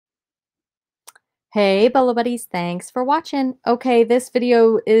Hey, Bolo buddies, thanks for watching. Okay, this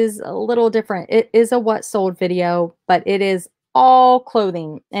video is a little different. It is a what sold video, but it is all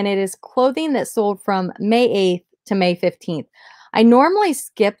clothing, and it is clothing that sold from May 8th to May 15th. I normally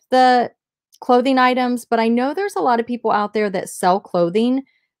skip the clothing items, but I know there's a lot of people out there that sell clothing,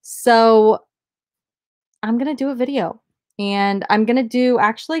 so I'm going to do a video, and I'm going to do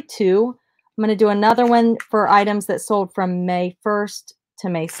actually two. I'm going to do another one for items that sold from May 1st to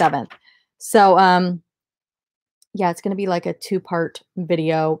May 7th. So, yeah, it's going to be like a two-part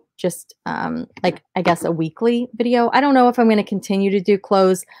video, just like I guess a weekly video. I don't know if I'm going to continue to do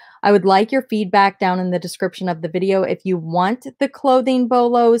clothes. I would like your feedback down in the description of the video. If you want the clothing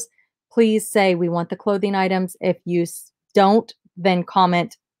bolos, please say we want the clothing items. If you don't, then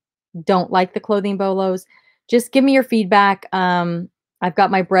comment don't like the clothing bolos. Just give me your feedback. I've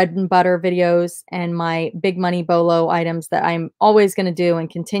got my bread and butter videos and my big money bolo items that I'm always going to do and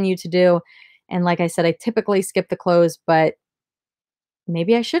continue to do. And like I said, I typically skip the clothes, but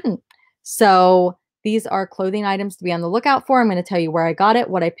maybe I shouldn't. So these are clothing items to be on the lookout for. I'm going to tell you where I got it,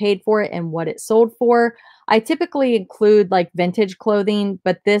 what I paid for it, and what it sold for. I typically include like vintage clothing,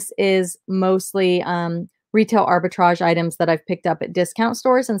 but this is mostly retail arbitrage items that I've picked up at discount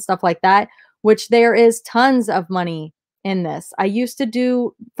stores and stuff like that, which there is tons of money in this. I used to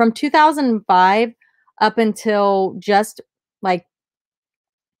do from 2005 up until just like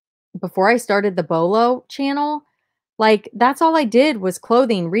before I started the Bolo channel, like that's all I did was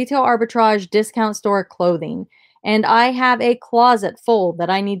clothing, retail arbitrage, discount store clothing. And I have a closet full that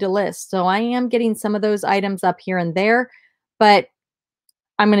I need to list. So I am getting some of those items up here and there, but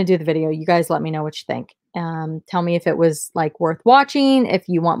I'm going to do the video. You guys let me know what you think. Tell me if it was like worth watching, if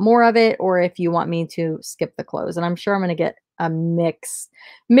you want more of it, or if you want me to skip the clothes. And I'm sure I'm going to get a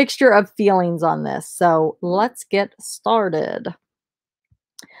mixture of feelings on this. So let's get started.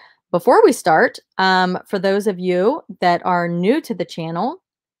 Before we start, for those of you that are new to the channel,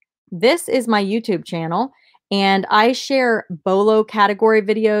 this is my YouTube channel, and I share Bolo category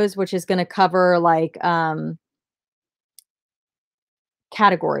videos, which is going to cover like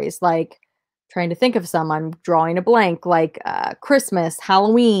categories, like trying to think of some. I'm drawing a blank, like Christmas,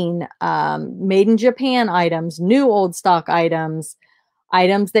 Halloween, made in Japan items, new old stock items,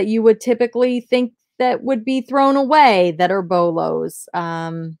 items that you would typically think that would be thrown away that are Bolos.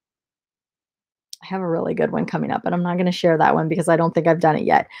 I have a really good one coming up, but I'm not going to share that one because I don't think I've done it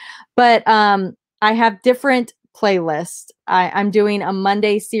yet. But I have different playlists. I'm doing a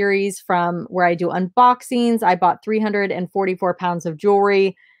Monday series from where I do unboxings. I bought 344 pounds of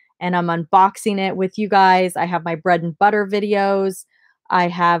jewelry and I'm unboxing it with you guys. I have my bread and butter videos. I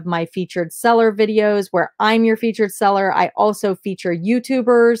have my featured seller videos where I'm your featured seller. I also feature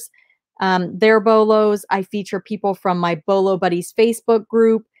YouTubers, their bolos. I feature people from my Bolo Buddies Facebook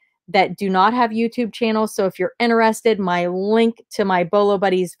group that do not have YouTube channels. So if you're interested, my link to my Bolo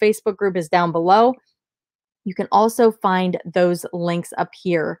Buddies Facebook group is down below. You can also find those links up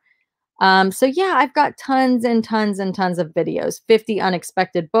here. So yeah, I've got tons and tons and tons of videos. 50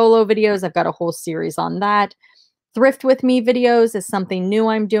 unexpected Bolo videos. I've got a whole series on that. Thrift with me videos is something new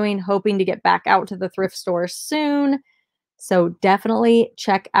I'm doing, hoping to get back out to the thrift store soon. So definitely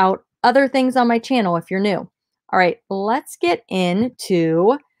check out other things on my channel if you're new. All right, let's get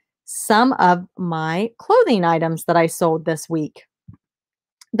into some of my clothing items that I sold this week.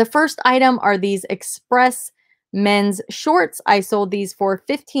 The first item are these Express men's shorts. I sold these for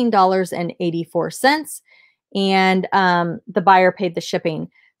 $15.84, and the buyer paid the shipping.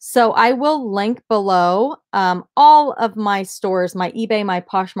 So I will link below all of my stores, my eBay, my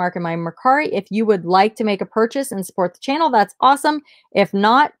Poshmark, and my Mercari. If you would like to make a purchase and support the channel, that's awesome. If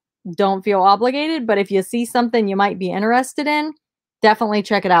not, don't feel obligated. But if you see something you might be interested in, definitely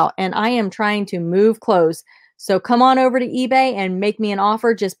check it out. And I am trying to move clothes. So come on over to eBay and make me an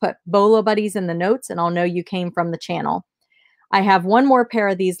offer. Just put Bolo Buddies in the notes and I'll know you came from the channel. I have one more pair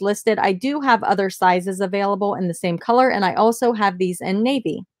of these listed. I do have other sizes available in the same color, and I also have these in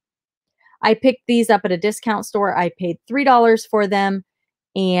navy. I picked these up at a discount store. I paid $3 for them.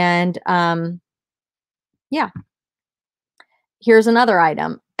 And yeah, here's another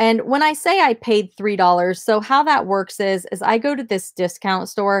item. And when I say I paid $3, so how that works is I go to this discount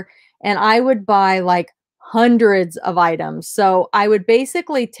store and I would buy like hundreds of items. So I would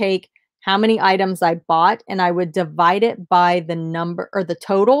basically take how many items I bought and I would divide it by the number or the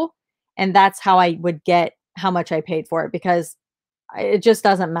total. And that's how I would get how much I paid for it, because it just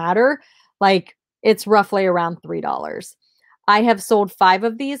doesn't matter. Like it's roughly around $3. I have sold 5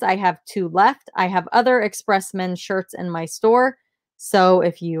 of these. I have 2 left. I have other Express men's shirts in my store. So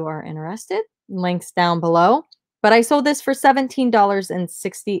if you are interested, links down below. But I sold this for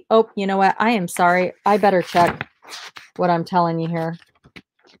 $17.60. Oh, you know what? I am sorry. I better check what I'm telling you here.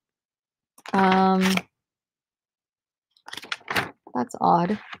 That's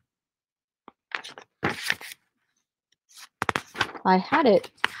odd. I had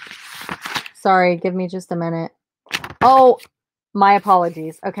it. Sorry, give me just a minute. Oh, my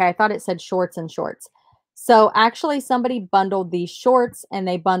apologies. Okay, I thought it said shorts and shorts. So actually somebody bundled these shorts and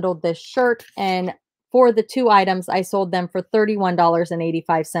they bundled this shirt, and for the two items, I sold them for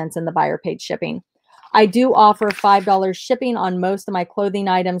 $31.85 and the buyer paid shipping. I do offer $5 shipping on most of my clothing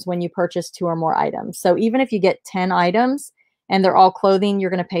items when you purchase 2 or more items. So even if you get 10 items and they're all clothing, you're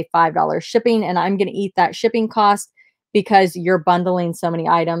going to pay $5 shipping, and I'm going to eat that shipping cost because you're bundling so many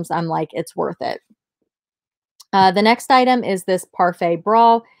items. I'm like, it's worth it. The next item is this parfait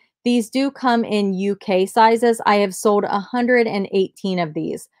bra. These do come in UK sizes. I have sold 118 of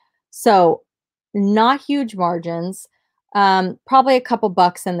these. So not huge margins. Probably a couple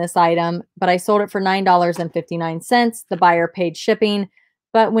bucks in this item, but I sold it for $9.59. The buyer paid shipping.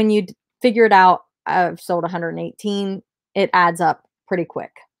 But when you figure it out, I've sold 118. It adds up pretty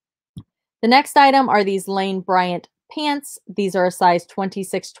quick. The next item are these Lane Bryant pants. These are a size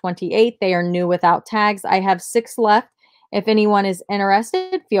 26-28. They are new without tags. I have 6 left. If anyone is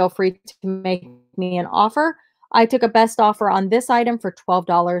interested, feel free to make me an offer. I took a best offer on this item for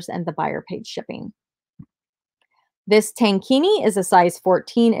 $12 and the buyer paid shipping. This tankini is a size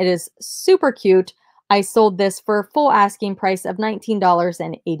 14. It is super cute. I sold this for a full asking price of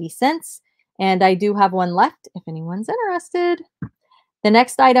 $19.80. And I do have one left if anyone's interested. The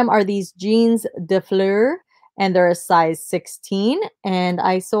next item are these jeans de fleur, and they're a size 16, and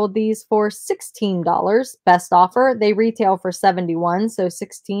I sold these for $16. Best offer. They retail for $71, so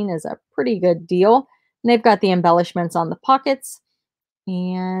 16 is a pretty good deal. And they've got the embellishments on the pockets,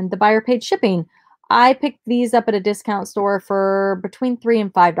 and the buyer paid shipping. I picked these up at a discount store for between $3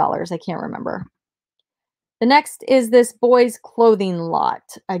 and $5. I can't remember. The next is this boys clothing lot.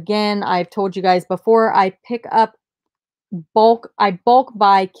 Again, I've told you guys before, I pick up bulk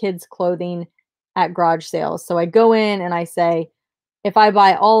buy kids clothing at garage sales. So I go in and I say, if I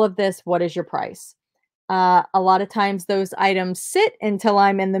buy all of this, what is your price? A lot of times those items sit until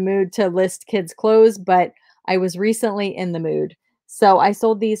I'm in the mood to list kids clothes, but I was recently in the mood. So I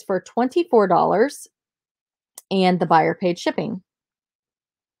sold these for $24 and the buyer paid shipping.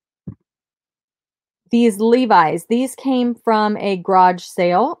 These Levi's, these came from a garage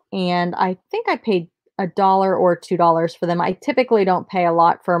sale, and I think I paid $1 or $2 for them. I typically don't pay a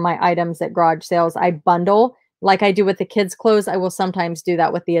lot for my items at garage sales. I bundle like I do with the kids' clothes. I will sometimes do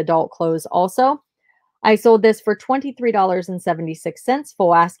that with the adult clothes also. I sold this for $23.76,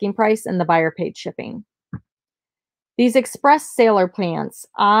 full asking price, and the buyer paid shipping. These Express Sailor pants,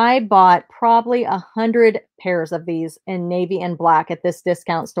 I bought probably 100 pairs of these in navy and black at this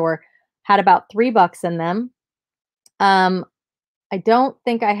discount store. Had about $3 in them. I don't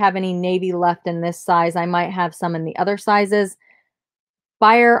think I have any navy left in this size. I might have some in the other sizes.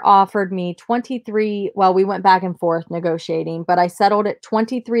 Buyer offered me 23. Well, we went back and forth negotiating, but I settled at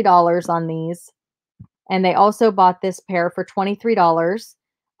 $23 on these. And they also bought this pair for $23.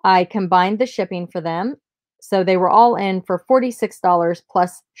 I combined the shipping for them. So they were all in for $46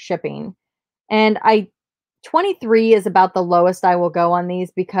 plus shipping. And 23 is about the lowest I will go on these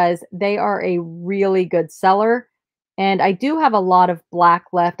because they are a really good seller. And I do have a lot of black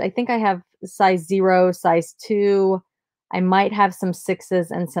left. I think I have size 0, size 2. I might have some 6s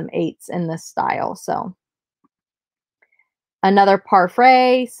and some 8s in this style. So another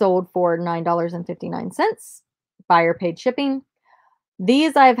parfait sold for $9.59. Buyer paid shipping.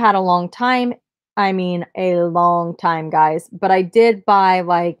 These I've had a long time. I mean, a long time, guys. But I did buy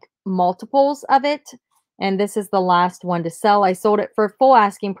like multiples of it. And this is the last one to sell. I sold it for a full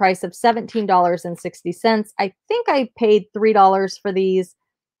asking price of $17.60. I think I paid $3 for these.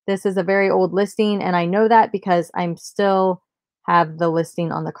 This is a very old listing, and I know that because I'm still have the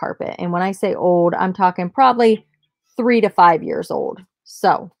listing on the carpet. And when I say old, I'm talking probably 3 to 5 years old.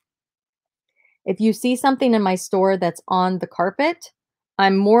 So if you see something in my store that's on the carpet,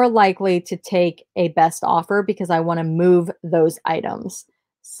 I'm more likely to take a best offer because I want to move those items.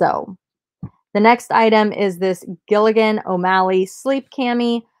 So the next item is this Gilligan O'Malley sleep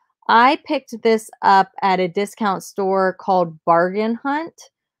cami. I picked this up at a discount store called Bargain Hunt.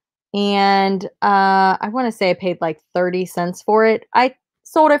 And I want to say I paid like 30 cents for it. I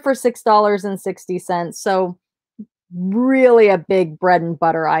sold it for $6.60. So really a big bread and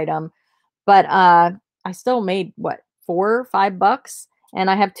butter item. But I still made, what, $4 or $5? And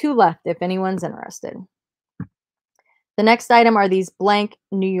I have 2 left if anyone's interested. The next item are these blank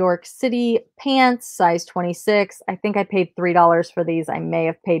New York City pants, size 26. I think I paid $3 for these. I may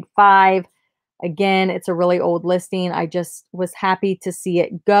have paid 5. Again, it's a really old listing. I just was happy to see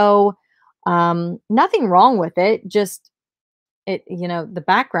it go. Nothing wrong with it. Just the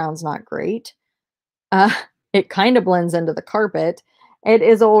background's not great. Uh, it kind of blends into the carpet. It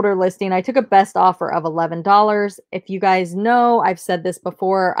is an older listing. I took a best offer of $11. If you guys know, I've said this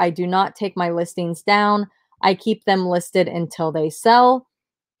before, I do not take my listings down. I keep them listed until they sell,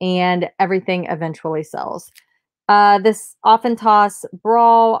 and everything eventually sells. This often toss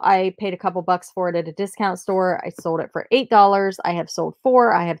brawl, I paid a couple bucks for it at a discount store. I sold it for $8. I have sold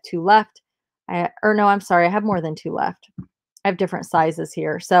 4. I have 2 left. No, I'm sorry. I have more than 2 left. I have different sizes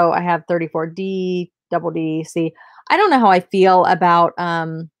here. So I have 34D, double D, C. I don't know how I feel about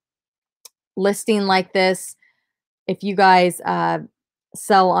listing like this. If you guys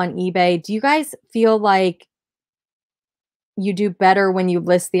sell on eBay, do you guys feel like you do better when you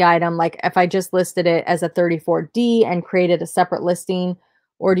list the item? Like if I just listed it as a 34D and created a separate listing,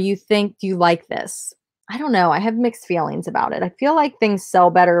 or do you like this? I don't know. I have mixed feelings about it. I feel like things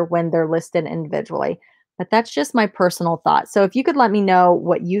sell better when they're listed individually, but that's just my personal thought. So if you could let me know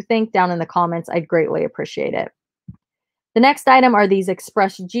what you think down in the comments, I'd greatly appreciate it. The next item are these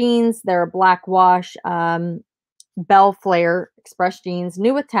Express jeans. They're a black wash Bell Flare Express jeans,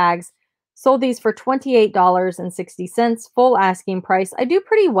 new with tags. Sold these for $28.60, full asking price. I do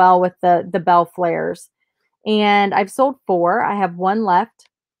pretty well with the Bell Flares, and I've sold 4. I have 1 left,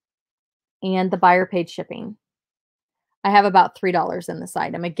 and the buyer paid shipping. I have about $3 in this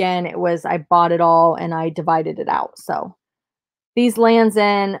item. Again, I bought it all and I divided it out. So these lands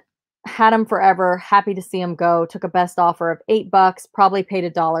in, had them forever. Happy to see them go. Took a best offer of $8. Probably paid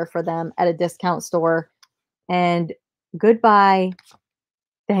 $1 for them at a discount store. And goodbye.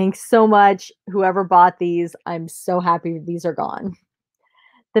 Thanks so much, whoever bought these. I'm so happy these are gone.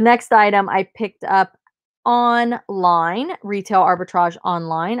 The next item I picked up online, Retail Arbitrage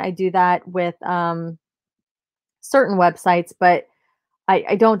online. I do that with certain websites, but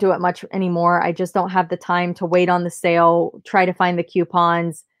I don't do it much anymore. I just don't have the time to wait on the sale, try to find the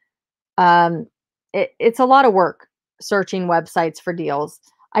coupons. It's a lot of work searching websites for deals.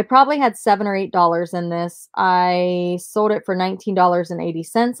 I probably had $7 or $8 in this. I sold it for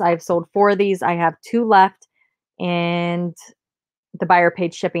 $19.80. I've sold 4 of these. I have 2 left, and the buyer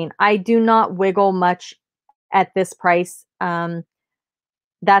paid shipping. I do not wiggle much at this price.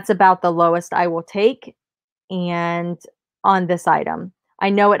 That's about the lowest I will take, and on this item.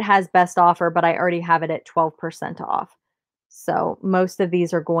 I know it has best offer, but I already have it at 12% off. So most of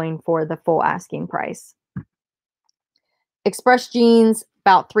these are going for the full asking price. Express jeans,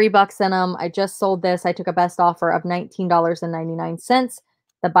 about $3 in them. I just sold this. I took a best offer of $19.99.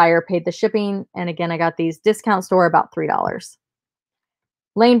 The buyer paid the shipping. And again, I got these discount store about $3.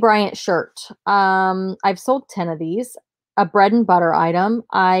 Lane Bryant shirt. I've sold 10 of these. A bread and butter item.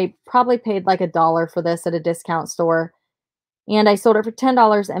 I probably paid like $1 for this at a discount store. And I sold it for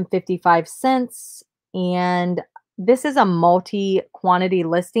 $10.55. And this is a multi-quantity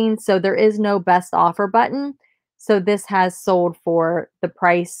listing, so there is no best offer button. So this has sold for the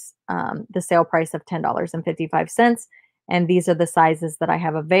price, the sale price of $10.55. And these are the sizes that I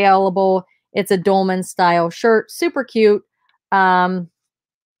have available. It's a dolman style shirt, super cute. Yeah,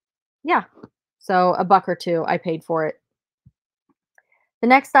 so $1 or $2 I paid for it. The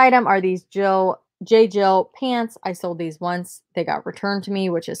next item are these Jill pants. I sold these once. They got returned to me,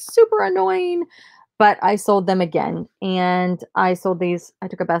 which is super annoying, but I sold them again. And I sold these. I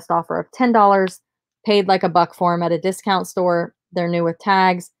took a best offer of $10, paid like $1 for them at a discount store. They're new with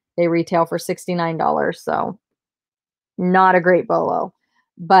tags. They retail for $69. So not a great bolo,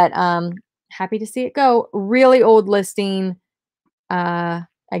 but happy to see it go. Really old listing.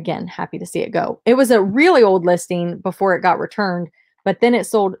 Again, happy to see it go. It was a really old listing before it got returned, but then it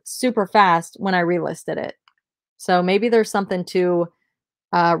sold super fast when I relisted it. So maybe there's something to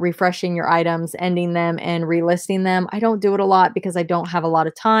refreshing your items, ending them, and relisting them. I don't do it a lot because I don't have a lot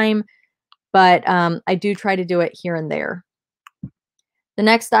of time, but I do try to do it here and there. The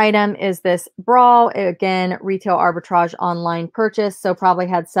next item is this bra. Again, Retail Arbitrage online purchase. So probably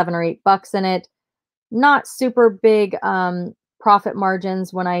had $7 or $8 in it. Not super big profit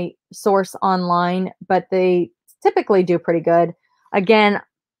margins when I source online, but they typically do pretty good. Again,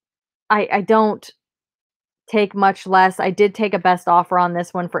 I don't take much less. I did take a best offer on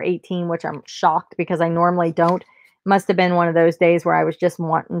this one for $18, which I'm shocked because I normally don't. Must have been one of those days where I was just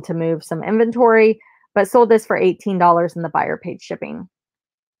wanting to move some inventory, but sold this for $18 and the buyer paid shipping.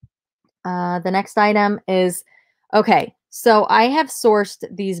 The next item is, okay, so I have sourced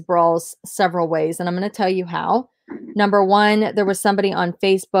these bras several ways, and I'm going to tell you how. Number one, there was somebody on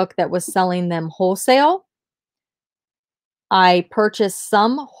Facebook that was selling them wholesale. I purchased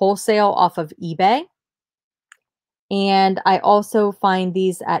some wholesale off of eBay. And I also find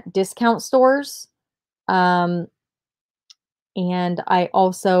these at discount stores. And I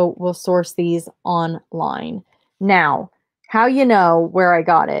also will source these online. Now, how you know where I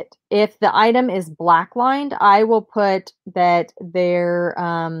got it? If the item is black lined, I will put that their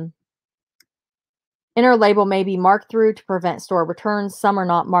inner label may be marked through to prevent store returns. Some are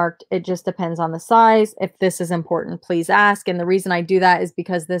not marked. It just depends on the size. If this is important, please ask. And the reason I do that is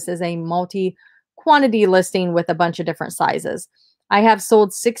because this is a multi-quantity listing with a bunch of different sizes. I have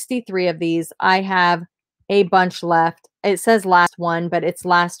sold 63 of these. I have a bunch left. It says last one, but it's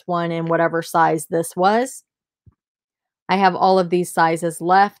last one in whatever size this was. I have all of these sizes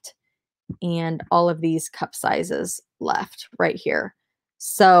left and all of these cup sizes left right here.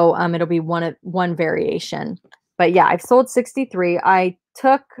 So it'll be one variation. But yeah, I've sold 63. I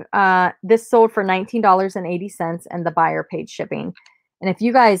took this sold for $19.80 and the buyer paid shipping. And if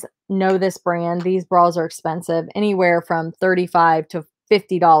you guys know this brand, these bras are expensive, anywhere from $35 to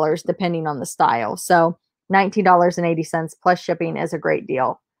 $50 depending on the style. So $19.80 plus shipping is a great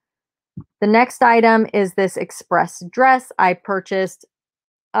deal. The next item is this express dress. I purchased,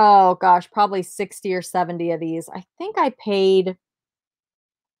 oh gosh, probably 60 or 70 of these. I think I paid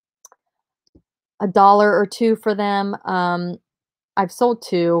 $1 or $2 for them. I've sold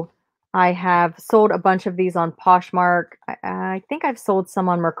 2. I have sold a bunch of these on Poshmark. I think I've sold some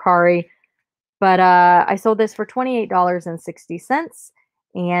on Mercari, but I sold this for $28.60.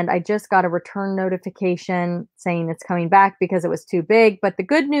 And I just got a return notification saying it's coming back because it was too big. But the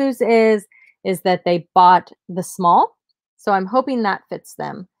good news is that they bought the small. So I'm hoping that fits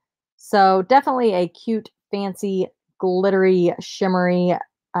them. So definitely a cute, fancy, glittery, shimmery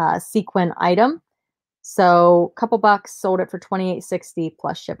sequin item. So a couple bucks, sold it for $28.60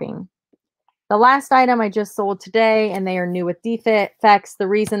 plus shipping. The last item I just sold today, and they are new with defects. The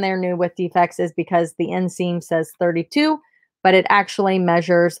reason they're new with defects is because the inseam says 32, but it actually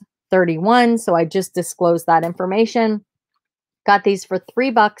measures 31. So I just disclosed that information. Got these for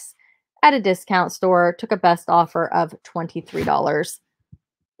 $3 at a discount store. Took a best offer of $23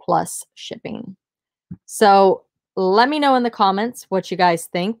 plus shipping. So let me know in the comments what you guys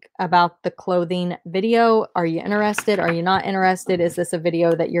think about the clothing video. Are you interested? Are you not interested? Is this a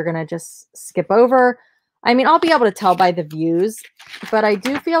video that you're going to just skip over? I mean, I'll be able to tell by the views, but I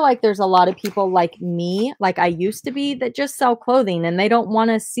do feel like there's a lot of people like me, like I used to be, that just sell clothing and they don't want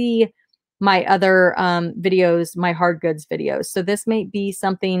to see my other videos, my hard goods videos. So this may be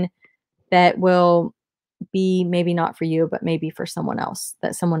something that will be maybe not for you, but maybe for someone else,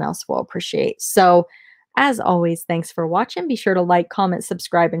 that someone else will appreciate. So as always, thanks for watching. Be sure to like, comment,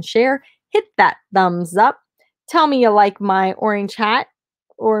 subscribe, and share. Hit that thumbs up. Tell me you like my orange hat,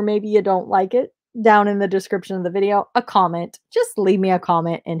 or maybe you don't like it. Down in the description of the video, a comment. Just leave me a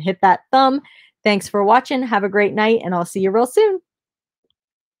comment and hit that thumb. Thanks for watching. Have a great night, and I'll see you real soon.